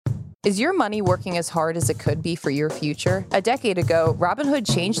Is your money working as hard as it could be for your future? A decade ago, Robinhood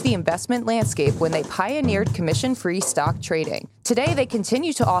changed the investment landscape when they pioneered commission-free stock trading. Today, they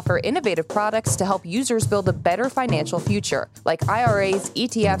continue to offer innovative products to help users build a better financial future, like IRAs,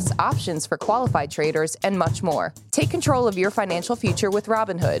 ETFs, options for qualified traders, and much more. Take control of your financial future with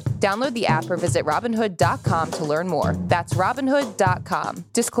Robinhood. Download the app or visit Robinhood.com to learn more. That's Robinhood.com.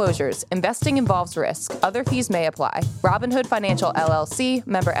 Disclosures. Investing involves risk. Other fees may apply. Robinhood Financial LLC,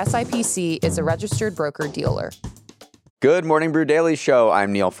 member SIPC, is a registered broker-dealer. Good Morning Brew Daily Show.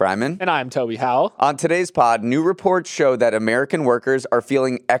 I'm Neil Fryman. And I'm Toby Howell. On today's pod, new reports show that American workers are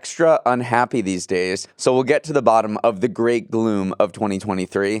feeling extra unhappy these days. So we'll get to the bottom of the great gloom of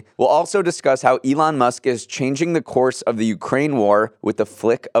 2023. We'll also discuss how Elon Musk is changing the course of the Ukraine war with the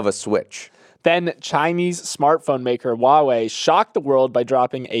flick of a switch. Then Chinese smartphone maker Huawei shocked the world by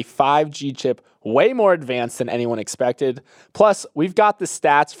dropping a 5G chip way more advanced than anyone expected. Plus, we've got the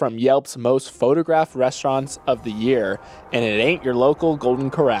stats from Yelp's most photographed restaurants of the year, and it ain't your local Golden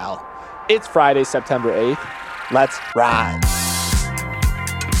Corral. It's Friday, September 8th. Let's ride.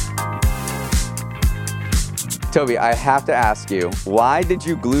 Toby, I have to ask you, why did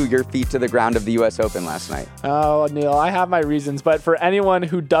you glue your feet to the ground of the U.S. Open last night? Oh, Neil, I have my reasons, but for anyone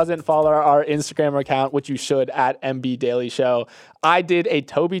who doesn't follow our Instagram account, which you should, at MB Daily Show, I did a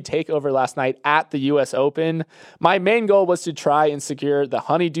Toby takeover last night at the U.S. Open. My main goal was to try and secure the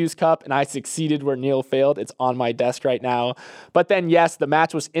Honeydews Cup, and I succeeded where Neil failed. It's on my desk right now. But then, yes, the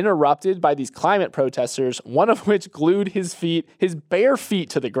match was interrupted by these climate protesters, one of which glued his bare feet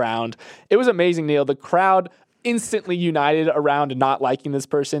to the ground. It was amazing, Neil. The crowd instantly united around not liking this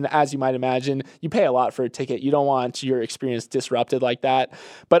person. As you might imagine, you pay a lot for a ticket. You don't want your experience disrupted like that.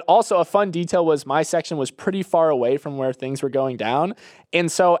 But also a fun detail was my section was pretty far away from where things were going down. And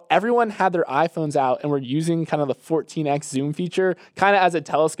so everyone had their iPhones out and were using kind of the 14x zoom feature kind of as a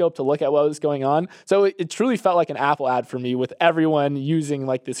telescope to look at what was going on. So it truly felt like an Apple ad for me with everyone using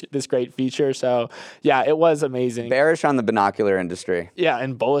like this great feature. So yeah, it was amazing. Bearish on the binocular industry. Yeah,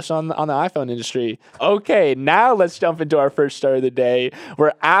 and bullish on the iPhone industry. Okay, now let's jump into our first story of the day,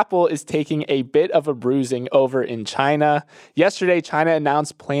 where Apple is taking a bit of a bruising over in China. Yesterday, China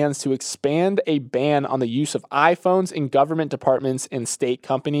announced plans to expand a ban on the use of iPhones in government departments and state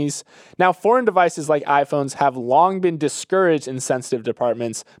companies. Now, foreign devices like iPhones have long been discouraged in sensitive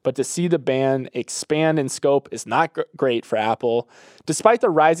departments, but to see the ban expand in scope is not great for Apple. Despite the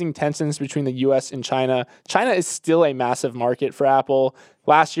rising tensions between the US and China, China is still a massive market for Apple.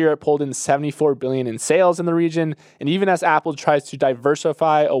 Last year, it pulled in $74 billion in sales in the region, and even as Apple tries to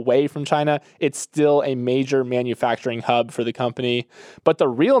diversify away from China, it's still a major manufacturing hub for the company. But the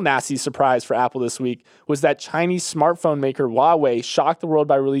real nasty surprise for Apple this week was that Chinese smartphone maker Huawei shocked the world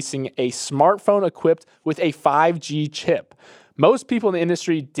by releasing a smartphone equipped with a 5G chip. Most people in the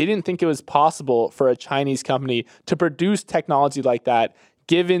industry didn't think it was possible for a Chinese company to produce technology like that,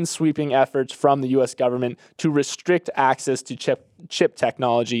 given sweeping efforts from the U.S. government to restrict access to chip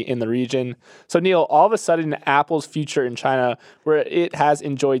technology in the region. So, Neil, all of a sudden, Apple's future in China, where it has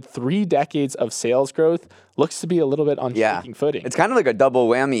enjoyed 3 decades of sales growth, looks to be a little bit on shaking footing. It's kind of like a double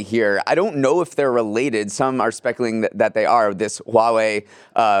whammy here. I don't know if they're related. Some are speculating that they are. This Huawei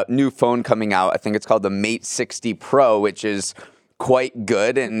new phone coming out, I think it's called the Mate 60 Pro, which is quite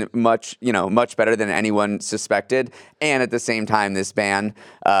good and much better than anyone suspected. And at the same time, this ban.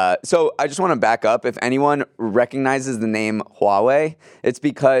 So I just want to back up. If anyone recognizes the name Huawei, it's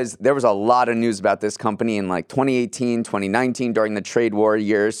because there was a lot of news about this company in like 2018, 2019 during the trade war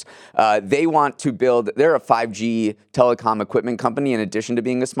years. They're a 5G telecom equipment company in addition to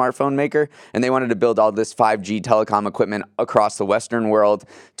being a smartphone maker. And they wanted to build all this 5G telecom equipment across the Western world,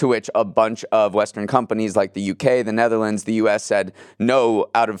 to which a bunch of Western companies like the UK, the Netherlands, the US said no,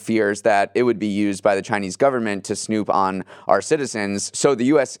 out of fears that it would be used by the Chinese government to snoop on our citizens. So the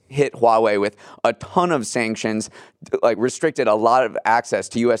U.S. hit Huawei with a ton of sanctions, like restricted a lot of access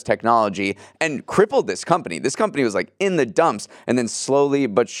to U.S. technology, and crippled this company. This company was like in the dumps, and then slowly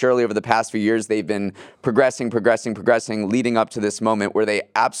but surely over the past few years, they've been progressing, leading up to this moment where they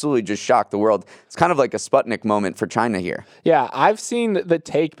absolutely just shocked the world. It's kind of like a Sputnik moment for China here. Yeah, I've seen the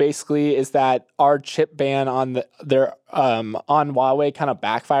take basically is that our chip ban on on Huawei kind of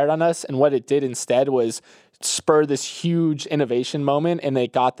backfired on us, and what it did instead was spur this huge innovation moment, and they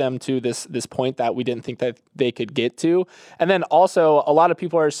got them to this point that we didn't think that they could get to. And then also a lot of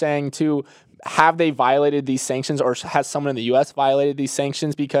people are saying too, have they violated these sanctions, or has someone in the U.S. violated these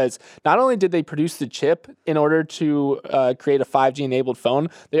sanctions? Because not only did they produce the chip in order to create a 5G enabled phone,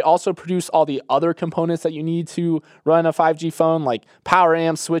 they also produce all the other components that you need to run a 5G phone, like power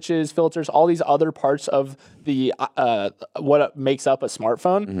amps, switches, filters, all these other parts of the what makes up a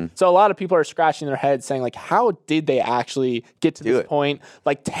smartphone. So a lot of people are scratching their heads saying, like, how did they actually get to this point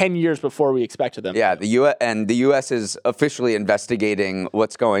like 10 years before we expected them? Yeah, the U.S. is officially investigating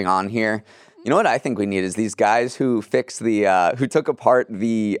what's going on here. You know what I think we need is these guys who fix who took apart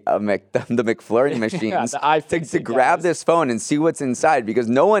the McFlurry machines to grab this phone and see what's inside, because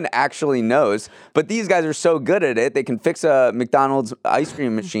no one actually knows. But these guys are so good at it, they can fix a McDonald's ice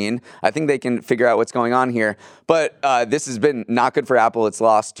cream machine. I think they can figure out what's going on here. But this has been not good for Apple. It's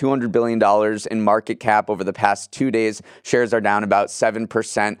lost $200 billion in market cap over the past 2 days. Shares are down about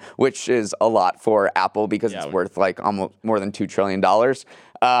 7%, which is a lot for Apple because it's worth like almost more than $2 trillion.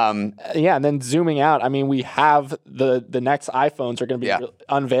 And then zooming out, I mean, we have the next iPhones are going to be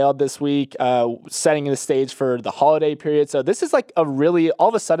unveiled this week, setting the stage for the holiday period. So this is like all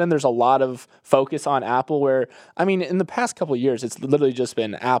of a sudden there's a lot of focus on Apple, where, I mean, in the past couple of years, it's literally just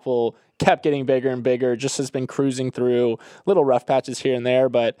been Apple kept getting bigger and bigger, just has been cruising through little rough patches here and there.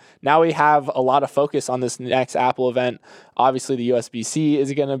 But now we have a lot of focus on this next Apple event. Obviously, the USB-C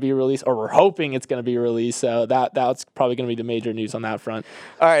is going to be released, or we're hoping it's going to be released. So that's probably going to be the major news on that front.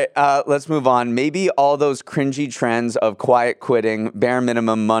 All right, let's move on. Maybe all those cringy trends of quiet quitting, bare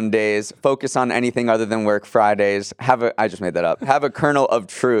minimum Mondays, focus on anything other than work Fridays, I just made that up, have a kernel of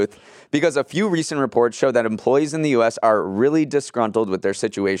truth. Because a few recent reports show that employees in the U.S. are really disgruntled with their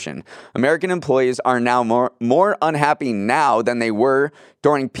situation. American employees are now more unhappy now than they were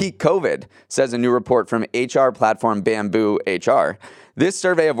during peak COVID, says a new report from HR platform Bamboo HR. This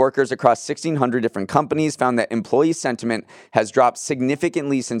survey of workers across 1,600 different companies found that employee sentiment has dropped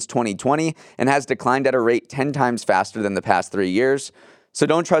significantly since 2020 and has declined at a rate 10 times faster than the past 3 years. So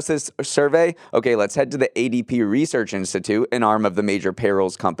don't trust this survey? Okay, let's head to the ADP Research Institute, an arm of the major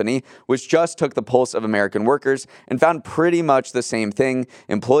payrolls company, which just took the pulse of American workers and found pretty much the same thing.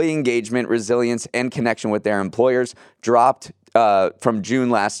 Employee engagement, resilience, and connection with their employers dropped from June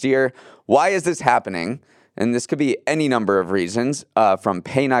last year. Why is this happening? And this could be any number of reasons, from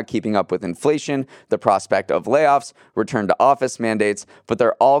pay not keeping up with inflation, the prospect of layoffs, return to office mandates, but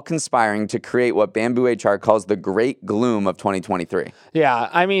they're all conspiring to create what Bamboo HR calls the great gloom of 2023. Yeah,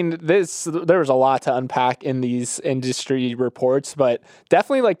 I mean, there was a lot to unpack in these industry reports, but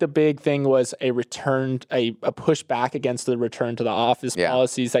definitely like the big thing was a pushback against the return to the office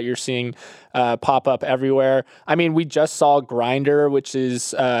policies that you're seeing pop up everywhere. I mean, we just saw Grindr, which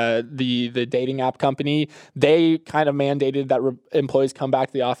is the dating app company. They kind of mandated that employees come back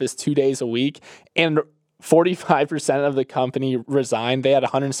to the office 2 days a week, and 45% of the company resigned. They had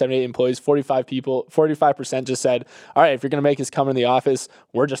 178 employees, 45% just said, all right, if you're going to make us come in the office,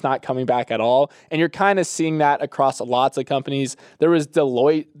 we're just not coming back at all. And you're kind of seeing that across lots of companies. There was this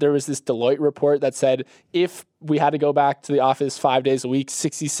Deloitte report that said if we had to go back to the office 5 days a week,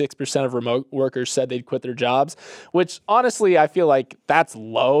 66% of remote workers said they'd quit their jobs, which honestly, I feel like that's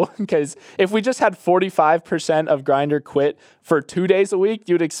low, because if we just had 45% of Grindr quit for 2 days a week,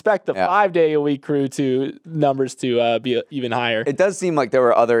 you'd expect the 5 day a week crew numbers to be even higher. It does seem like there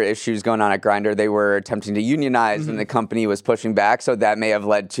were other issues going on at Grindr. They were attempting to unionize and the company was pushing back. So that may have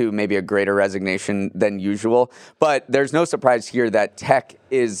led to maybe a greater resignation than usual. But there's no surprise here that tech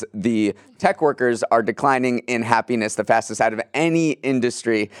workers are declining in happiness the fastest out of any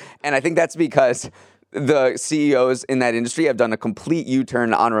industry. And I think that's because the CEOs in that industry have done a complete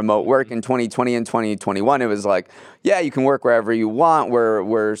U-turn on remote work. In 2020 and 2021, it was like, yeah, you can work wherever you want.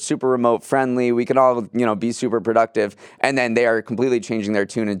 We're super remote friendly. We can all, be super productive. And then they are completely changing their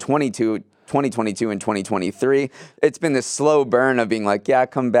tune in 2022 and 2023. It's been this slow burn of being like, yeah,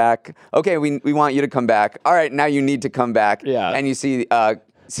 come back. Okay, we want you to come back. All right, now you need to come back. Yeah. And you see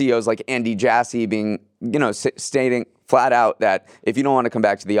CEOs like Andy Jassy being, stating flat out that if you don't want to come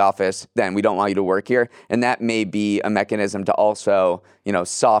back to the office, then we don't want you to work here. And that may be a mechanism to also,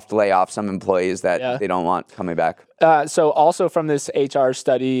 soft lay off some employees that they don't want coming back. So also from this HR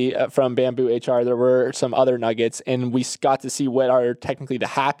study from Bamboo HR, there were some other nuggets, and we got to see what are technically the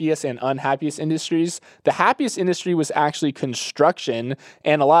happiest and unhappiest industries. The happiest industry was actually construction,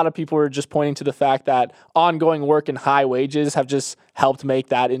 and a lot of people were just pointing to the fact that ongoing work and high wages have just helped make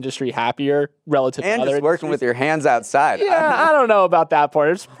that industry happier relative to other just working industries. With your hands outside. Yeah, I don't know about that part.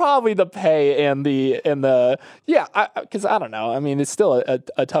 It's probably the pay and because I don't know. I mean, it's still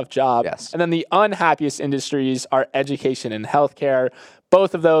a tough job. Yes. And then the unhappiest industries are education and healthcare.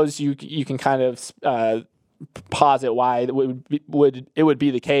 Both of those you can kind of posit why it would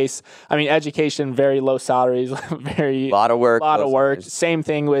be the case. I mean, education, very low salaries, very a lot of work. Same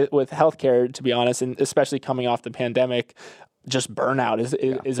thing with healthcare, to be honest, and especially coming off the pandemic. Just burnout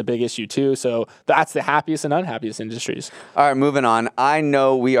is a big issue too. So that's the happiest and unhappiest industries. All right, moving on. I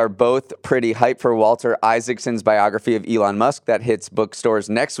know we are both pretty hyped for Walter Isaacson's biography of Elon Musk that hits bookstores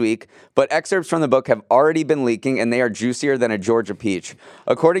next week, but excerpts from the book have already been leaking and they are juicier than a Georgia peach.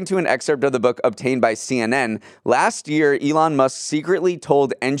 According to an excerpt of the book obtained by CNN, last year Elon Musk secretly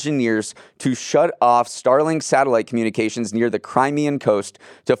told engineers to shut off Starlink satellite communications near the Crimean coast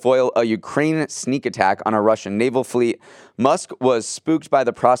to foil a Ukraine sneak attack on a Russian naval fleet. Musk was spooked by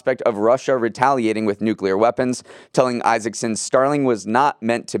the prospect of Russia retaliating with nuclear weapons, telling Isaacson Starlink was not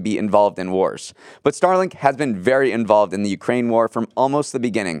meant to be involved in wars. But Starlink has been very involved in the Ukraine war from almost the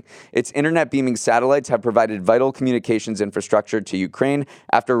beginning. Its internet beaming satellites have provided vital communications infrastructure to Ukraine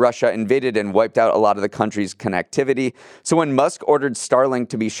after Russia invaded and wiped out a lot of the country's connectivity. So when Musk ordered Starlink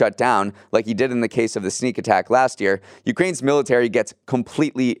to be shut down, like he did in the case of the sneak attack last year, Ukraine's military gets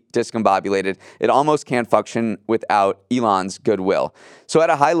completely discombobulated. It almost can't function without Elon's goodwill. So at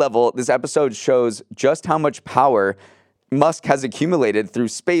a high level, this episode shows just how much power Musk has accumulated through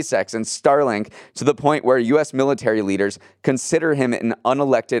SpaceX and Starlink to the point where U.S. military leaders consider him an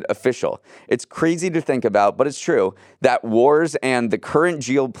unelected official. It's crazy to think about, but it's true that wars and the current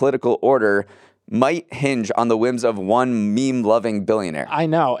geopolitical order might hinge on the whims of one meme-loving billionaire. I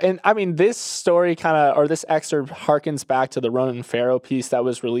know. And I mean, this story this excerpt harkens back to the Ronan Farrow piece that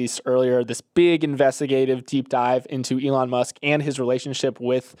was released earlier, this big investigative deep dive into Elon Musk and his relationship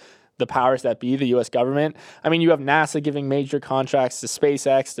with the powers that be, the U.S. government. I mean, you have NASA giving major contracts to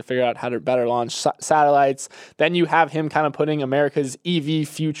SpaceX to figure out how to better launch satellites. Then you have him kind of putting America's EV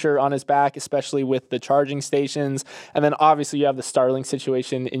future on his back, especially with the charging stations. And then obviously you have the Starlink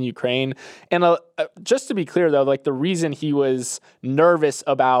situation in Ukraine. And just to be clear, though, like the reason he was nervous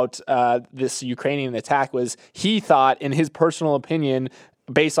about this Ukrainian attack was he thought, in his personal opinion,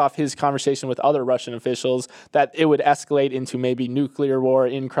 based off his conversation with other Russian officials, that it would escalate into maybe nuclear war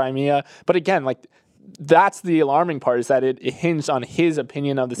in Crimea. But again, like that's the alarming part, is that it hinged on his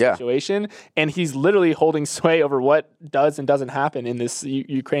opinion of the situation. And he's literally holding sway over what does and doesn't happen in this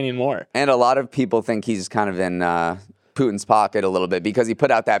Ukrainian war. And a lot of people think he's kind of in Putin's pocket a little bit because he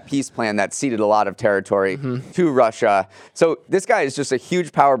put out that peace plan that ceded a lot of territory to Russia. So this guy is just a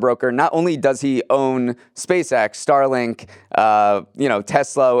huge power broker. Not only does he own SpaceX, Starlink,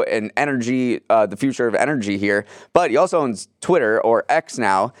 Tesla and energy, the future of energy here, but he also owns Twitter, or X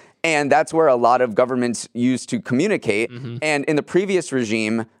now. And that's where a lot of governments used to communicate. And in the previous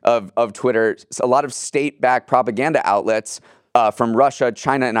regime of Twitter, a lot of state-backed propaganda outlets from Russia,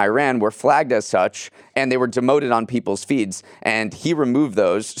 China, and Iran were flagged as such, and they were demoted on people's feeds. And he removed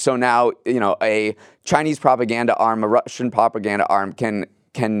those. So now, a Chinese propaganda arm, a Russian propaganda arm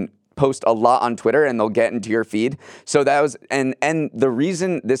can post a lot on Twitter, and they'll get into your feed. So that was, and the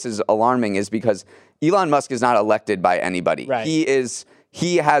reason this is alarming is because Elon Musk is not elected by anybody. Right.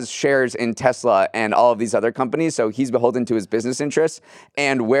 He has shares in Tesla and all of these other companies, so he's beholden to his business interests.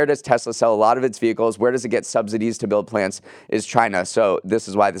 And where does Tesla sell a lot of its vehicles? Where does it get subsidies to build plants? Is China. So this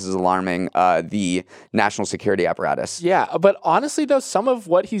is why this is alarming, the national security apparatus. Yeah, but honestly, though, some of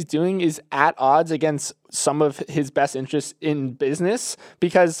what he's doing is at odds against some of his best interests in business,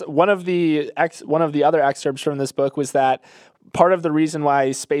 because one of the other excerpts from this book was that part of the reason why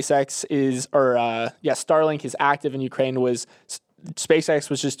SpaceX Starlink is active in Ukraine was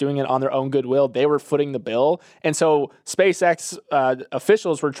SpaceX was just doing it on their own goodwill. They were footing the bill. And so SpaceX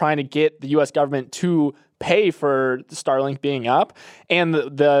officials were trying to get the U.S. government to pay for Starlink being up. And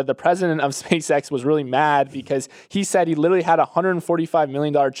the president of SpaceX was really mad because he said he literally had a $145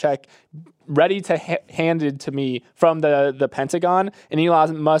 million check ready to handed to me from the Pentagon. And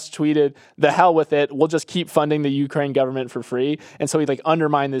Elon Musk tweeted, "The hell with it. We'll just keep funding the Ukraine government for free." And so he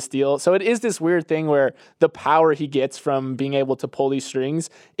undermined this deal. So it is this weird thing where the power he gets from being able to pull these strings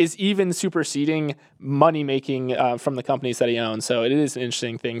is even superseding money making from the companies that he owns. So it is an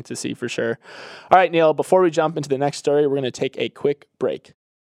interesting thing to see for sure. All right, Neil, before we jump into the next story, we're going to take a quick break.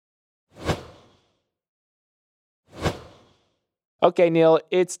 Okay, Neil,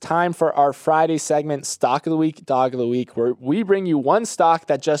 it's time for our Friday segment, Stock of the Week, Dog of the Week, where we bring you one stock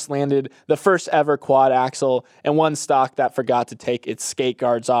that just landed the first ever quad axle and one stock that forgot to take its skate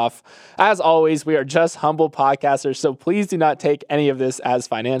guards off. As always, we are just humble podcasters, so please do not take any of this as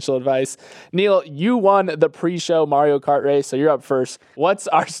financial advice. Neil, you won the pre-show Mario Kart race, so you're up first. What's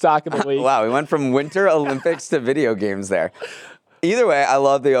our stock of the week? Wow, we went from Winter Olympics to video games there. Either way, I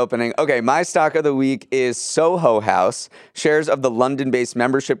love the opening. Okay, my stock of the week is Soho House. Shares of the London-based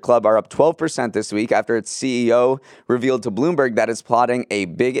membership club are up 12% this week after its CEO revealed to Bloomberg that it's plotting a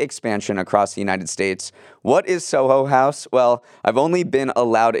big expansion across the United States. What is Soho House? Well, I've only been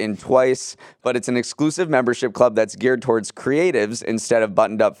allowed in twice, but it's an exclusive membership club that's geared towards creatives instead of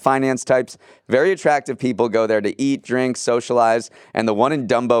buttoned-up finance types. Very attractive people go there to eat, drink, socialize, and the one in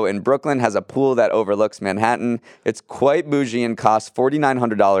Dumbo in Brooklyn has a pool that overlooks Manhattan. It's quite bougie and costs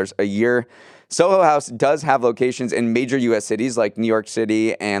 $4,900 a year. Soho House does have locations in major U.S. cities like New York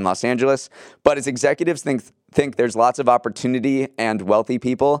City and Los Angeles, but its executives think there's lots of opportunity and wealthy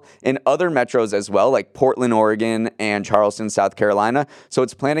people in other metros as well, like Portland, Oregon, and Charleston, South Carolina. So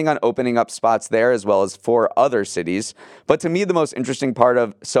it's planning on opening up spots there as well as 4 other cities. But to me, the most interesting part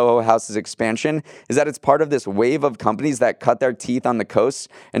of Soho House's expansion is that it's part of this wave of companies that cut their teeth on the coast,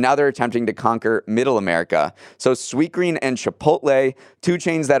 and now they're attempting to conquer Middle America. So Sweetgreen and Chipotle, 2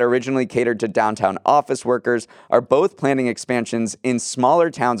 chains that originally catered to downtown office workers, are both planning expansions in smaller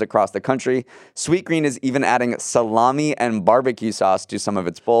towns across the country. Sweetgreen is even adding salami and barbecue sauce to some of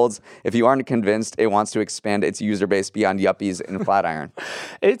its bowls. If you aren't convinced, it wants to expand its user base beyond yuppies in Flatiron.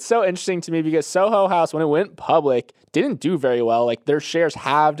 It's so interesting to me because Soho House, when it went public, didn't do very well. Like, their shares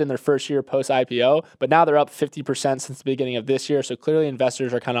halved in their first year post-IPO, but now they're up 50% since the beginning of this year. So clearly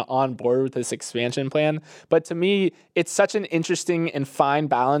investors are kind of on board with this expansion plan. But to me, it's such an interesting and fine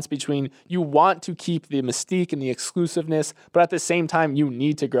balance between you want to keep the mystique and the exclusiveness, but at the same time, you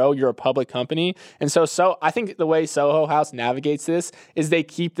need to grow. You're a public company. And so I think the way Soho House navigates this is they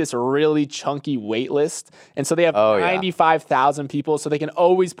keep this really chunky wait list. And so they have 95,000 people, so they can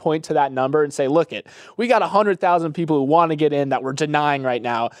always point to that number and say, look, we got 100,000 people who want to get in that we're denying right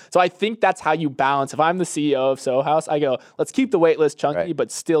now. So I think that's how you balance. If I'm the CEO of Soho House, I go, let's keep the wait list chunky,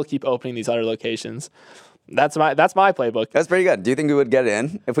 but still keep opening these other locations. That's my playbook. That's pretty good. Do you think we would get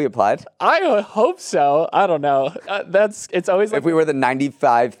in if we applied? I hope so. I don't know. It's always like if we were the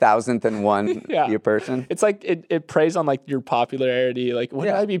 95,000th and one person. It's like it preys on like your popularity. Like, would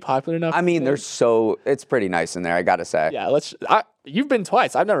I be popular enough? I mean, it's pretty nice in there, I gotta say. Yeah, you've been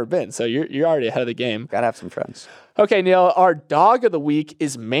twice. I've never been, so you're already ahead of the game. Gotta have some friends. Okay, Neil, our dog of the week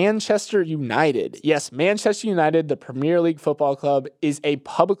is Manchester United. Yes, Manchester United, the Premier League football club, is a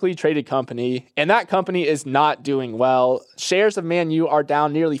publicly traded company, and that company is not doing well. Shares of Man U are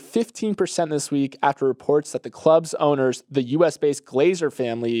down nearly 15% this week after reports that the club's owners, the US-based Glazer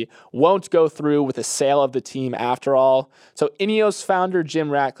family, won't go through with a sale of the team after all. So Ineos founder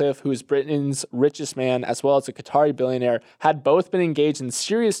Jim Ratcliffe, who is Britain's richest man, as well as a Qatari billionaire, had both been engaged in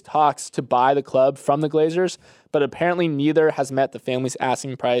serious talks to buy the club from the Glazers, but apparently neither has met the family's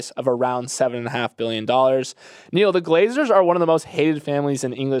asking price of around $7.5 billion. Neil, the Glazers are one of the most hated families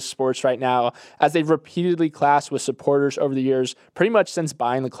in English sports right now, as they've repeatedly clashed with supporters over the years, pretty much since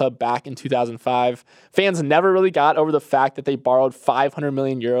buying the club back in 2005. Fans never really got over the fact that they borrowed 500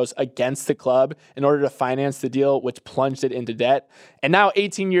 million euros against the club in order to finance the deal, which plunged it into debt. And now,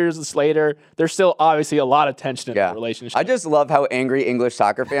 18 years later, there's still obviously a lot of tension in the relationship. I just love how angry English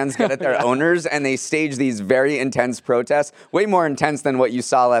soccer fans get at their owners, and they stage these very intense protests, way more intense than what you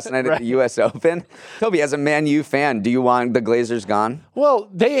saw last night at the U.S. Open. Toby, as a Man U fan, do you want the Glazers gone?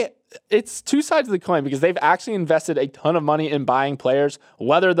 Well, it's two sides of the coin because they've actually invested a ton of money in buying players.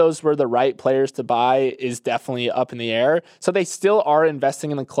 Whether those were the right players to buy is definitely up in the air. So they still are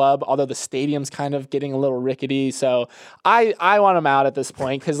investing in the club, although the stadium's kind of getting a little rickety. So I want them out at this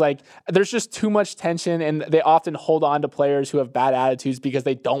point because there's just too much tension, and they often hold on to players who have bad attitudes because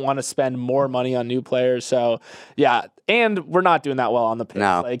they don't want to spend more money on new players. So yeah. And we're not doing that well on the pitch.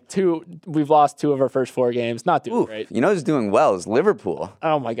 No. We've lost 2 of our first 4 games. Not doing great. You know who's doing well is Liverpool.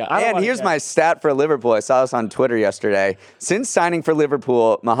 Oh my God. And here's my stat for Liverpool. I saw this on Twitter yesterday. Since signing for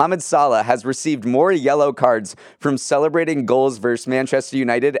Liverpool, Mohamed Salah has received more yellow cards from celebrating goals versus Manchester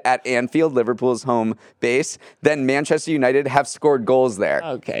United at Anfield, Liverpool's home base, than Manchester United have scored goals there.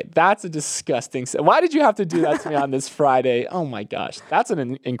 Okay, that's a disgusting stat. Why did you have to do that to me on this Friday? Oh my gosh. That's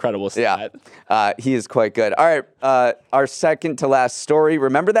an incredible stat. Yeah, he is quite good. All right, our second to last story.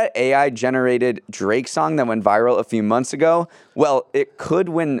 Remember that AI-generated Drake song that went viral a few months ago? Well, it could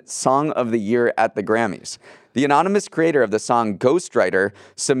win Song of the Year at the Grammys. The anonymous creator of the song, Ghostwriter,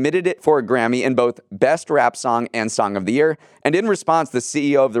 submitted it for a Grammy in both Best Rap Song and Song of the Year. And in response, the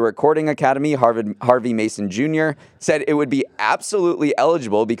CEO of the Recording Academy, Harvey Mason Jr., said it would be absolutely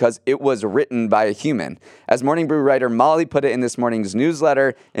eligible because it was written by a human. As Morning Brew writer Molly put it in this morning's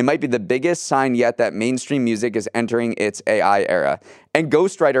newsletter, it might be the biggest sign yet that mainstream music is entering its AI era. And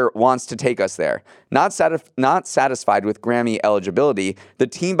Ghostwriter wants to take us there. Not satisfied with Grammy eligibility, the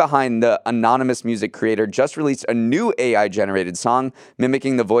team behind the anonymous music creator just released a new AI-generated song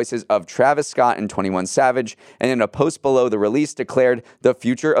mimicking the voices of Travis Scott and 21 Savage, and in a post below the release declared, "The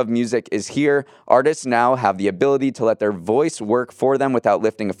future of music is here. Artists now have the ability to let their voice work for them without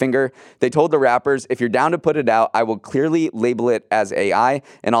lifting a finger." They told the rappers, "If you're down to put it out, I will clearly label it as AI,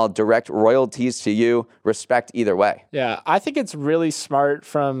 and I'll direct royalties to you. Respect either way." Yeah, I think it's really smart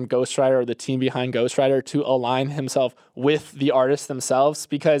from Ghostwriter or the team behind Ghostwriter to align himself with the artists themselves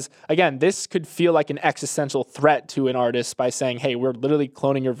because, again, this could feel like an existential threat to an artist by saying, hey, we're literally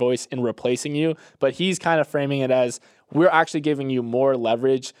cloning your voice and replacing you. But he's kind of framing it as, we're actually giving you more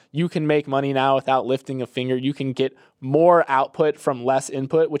leverage. You can make money now without lifting a finger. You can get more output from less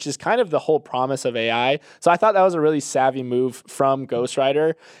input, which is kind of the whole promise of AI. So I thought that was a really savvy move from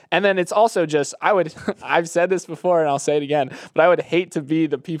Ghostwriter. And then it's also just, I've said this before and I'll say it again, but I would hate to be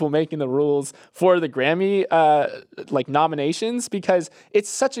the people making the rules for the Grammy nominations because it's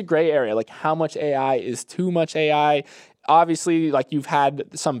such a gray area. Like how much AI is too much AI? Obviously, like you've had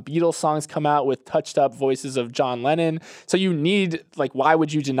some Beatles songs come out with touched up voices of John Lennon. So you need, like, why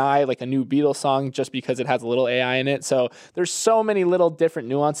would you deny like a new Beatles song just because it has a little AI in it? So there's so many little different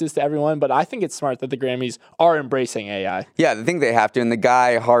nuances to everyone, but I think it's smart that the Grammys are embracing AI. Yeah, I think they have to. And the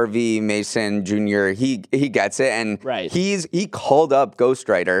guy, Harvey Mason Jr., he gets it. And right. he called up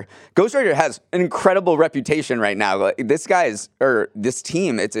Ghostwriter. Ghostwriter has an incredible reputation right now. Like, this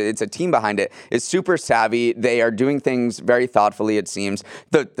team, it's a team behind it, is super savvy. They are doing things very thoughtfully, it seems.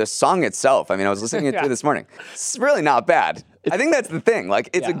 The song itself, I mean, I was listening to it this morning. It's really not bad. I think that's the thing. Like,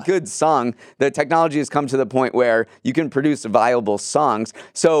 it's a good song. The technology has come to the point where you can produce viable songs.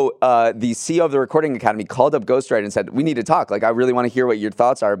 So the CEO of the Recording Academy called up Ghostwriter and said, we need to talk. Like, I really want to hear what your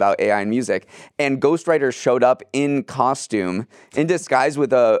thoughts are about AI and music. And Ghostwriter showed up in costume, in disguise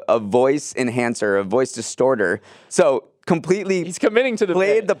with a voice enhancer, a voice distorter. So completely he's committing to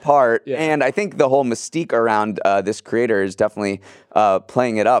played the part, and I think the whole mystique around this creator is definitely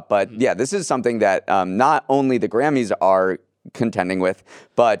playing it up. But yeah, this is something that not only the Grammys are contending with,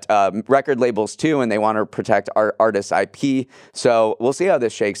 but record labels too, and they want to protect our artists' IP. So we'll see how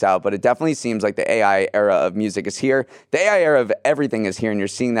this shakes out, but it definitely seems like the AI era of music is here. The AI era of everything is here, and you're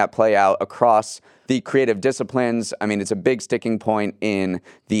seeing that play out across the creative disciplines. I mean, it's a big sticking point in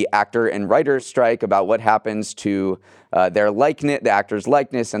the actor and writer strike about what happens to their likeness, the actor's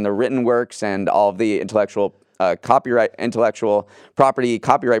likeness, and the written works, and all of the intellectual property,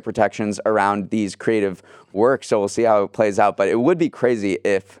 copyright protections around these creative works. So we'll see how it plays out. But it would be crazy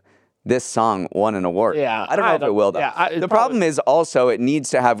if this song won an award. Yeah, I don't know if it will, though. Yeah, the problem is also it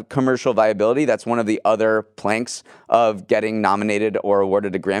needs to have commercial viability. That's one of the other planks of getting nominated or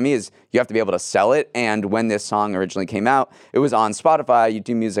awarded a Grammy is you have to be able to sell it. And when this song originally came out, it was on Spotify,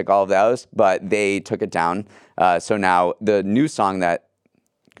 YouTube Music, all of those, but they took it down. So now the new song that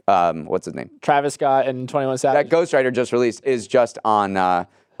what's his name? Travis Scott and 21 Savage. That Ghostwriter just released is just on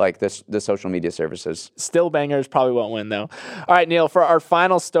the social media services. Still bangers, probably won't win though. All right, Neil, for our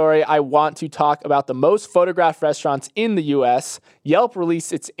final story, I want to talk about the most photographed restaurants in the U.S. Yelp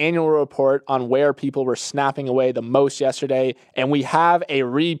released its annual report on where people were snapping away the most yesterday, and we have a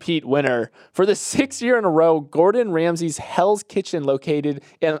repeat winner. For the 6th year in a row, Gordon Ramsay's Hell's Kitchen, located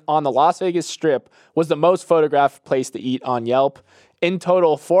on the Las Vegas Strip, was the most photographed place to eat on Yelp. In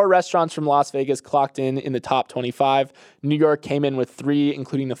total, 4 restaurants from Las Vegas clocked in the top 25. New York came in with 3,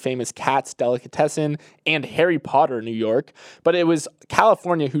 including the famous Katz Delicatessen and Harry Potter New York. But it was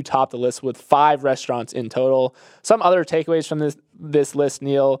California who topped the list with 5 restaurants in total. Some other takeaways from this list,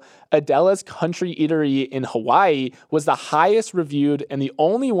 Neil. Adela's Country Eatery in Hawaii was the highest reviewed and the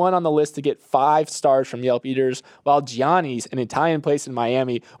only one on the list to get 5 stars from Yelp eaters, while Gianni's, an Italian place in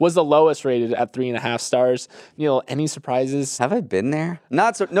Miami, was the lowest rated at 3.5 stars. Neil, any surprises? Have I been there?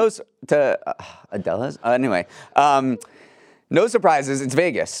 Not so. No, to Adela's. Anyway, no surprises. It's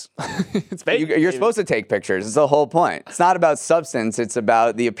Vegas. It's Vegas. You're supposed to take pictures. It's the whole point. It's not about substance. It's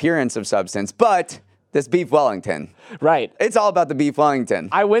about the appearance of substance. But this beef Wellington. Right. It's all about the beef Wellington.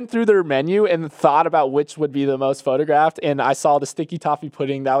 I went through their menu and thought about which would be the most photographed, and I saw the sticky toffee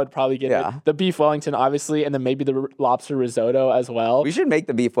pudding. That would probably get it. The beef Wellington, obviously, and then maybe the lobster risotto as well. We should make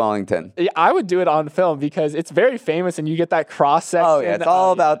the beef Wellington. I would do it on film because it's very famous, and you get that cross-section. Oh, yeah. It's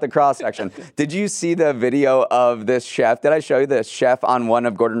all about the cross-section. Did you see the video of this chef? Did I show you this chef on one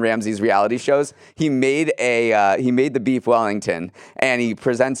of Gordon Ramsay's reality shows? He made the beef Wellington, and he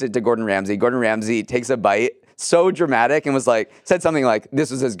presents it to Gordon Ramsay. Gordon Ramsay takes a bite, so dramatic, and said something like,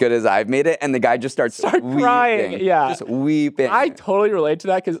 "This is as good as I've made it," and the guy just starts crying. Yeah, just weeping. I totally relate to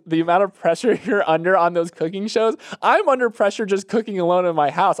that because the amount of pressure you're under on those cooking shows. I'm under pressure just cooking alone in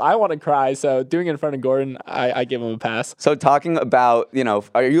my house. I want to cry, so doing it in front of Gordon, I give him a pass. So talking about,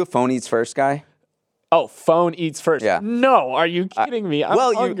 are you a phone eats first guy? Oh, phone eats first. Yeah. No, are you kidding me? I'm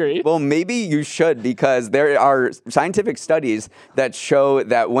hungry. Maybe you should, because there are scientific studies that show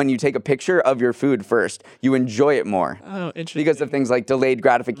that when you take a picture of your food first, you enjoy it more. Oh, interesting. Because of things like delayed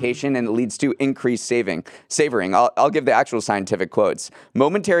gratification, and it leads to increased savoring. I'll give the actual scientific quotes.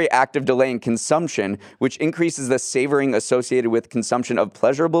 Momentary active delay in consumption, which increases the savoring associated with consumption of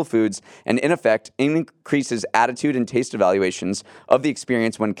pleasurable foods, and in effect increases attitude and taste evaluations of the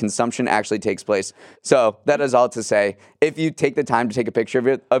experience when consumption actually takes place. So that is all to say, if you take the time to take a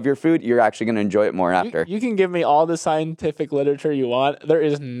picture of your food, you're actually going to enjoy it more after. You can give me all the scientific literature you want. There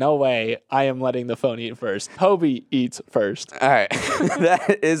is no way I am letting the phone eat first. Toby eats first. All right.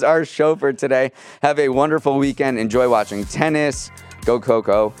 That is our show for today. Have a wonderful weekend. Enjoy watching tennis, go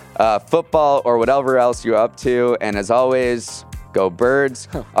Coco, football, or whatever else you're up to. And as always, go Birds.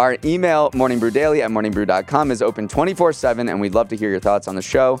 Our email, morningbrew@morningbrew.com, is open 24/7, and we'd love to hear your thoughts on the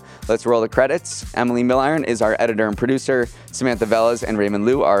show. Let's roll the credits. Emily Milliron is our editor and producer. Samantha Velez and Raymond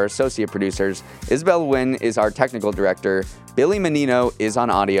Liu are our associate producers. Isabel Wynn is our technical director. Billy Menino is on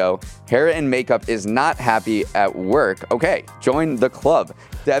audio. Hair and makeup is not happy at work. Okay, join the club.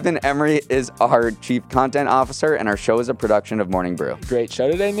 Devin Emery is our chief content officer, and our show is a production of Morning Brew. Great show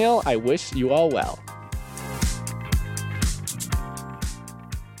today, Neil. I wish you all well.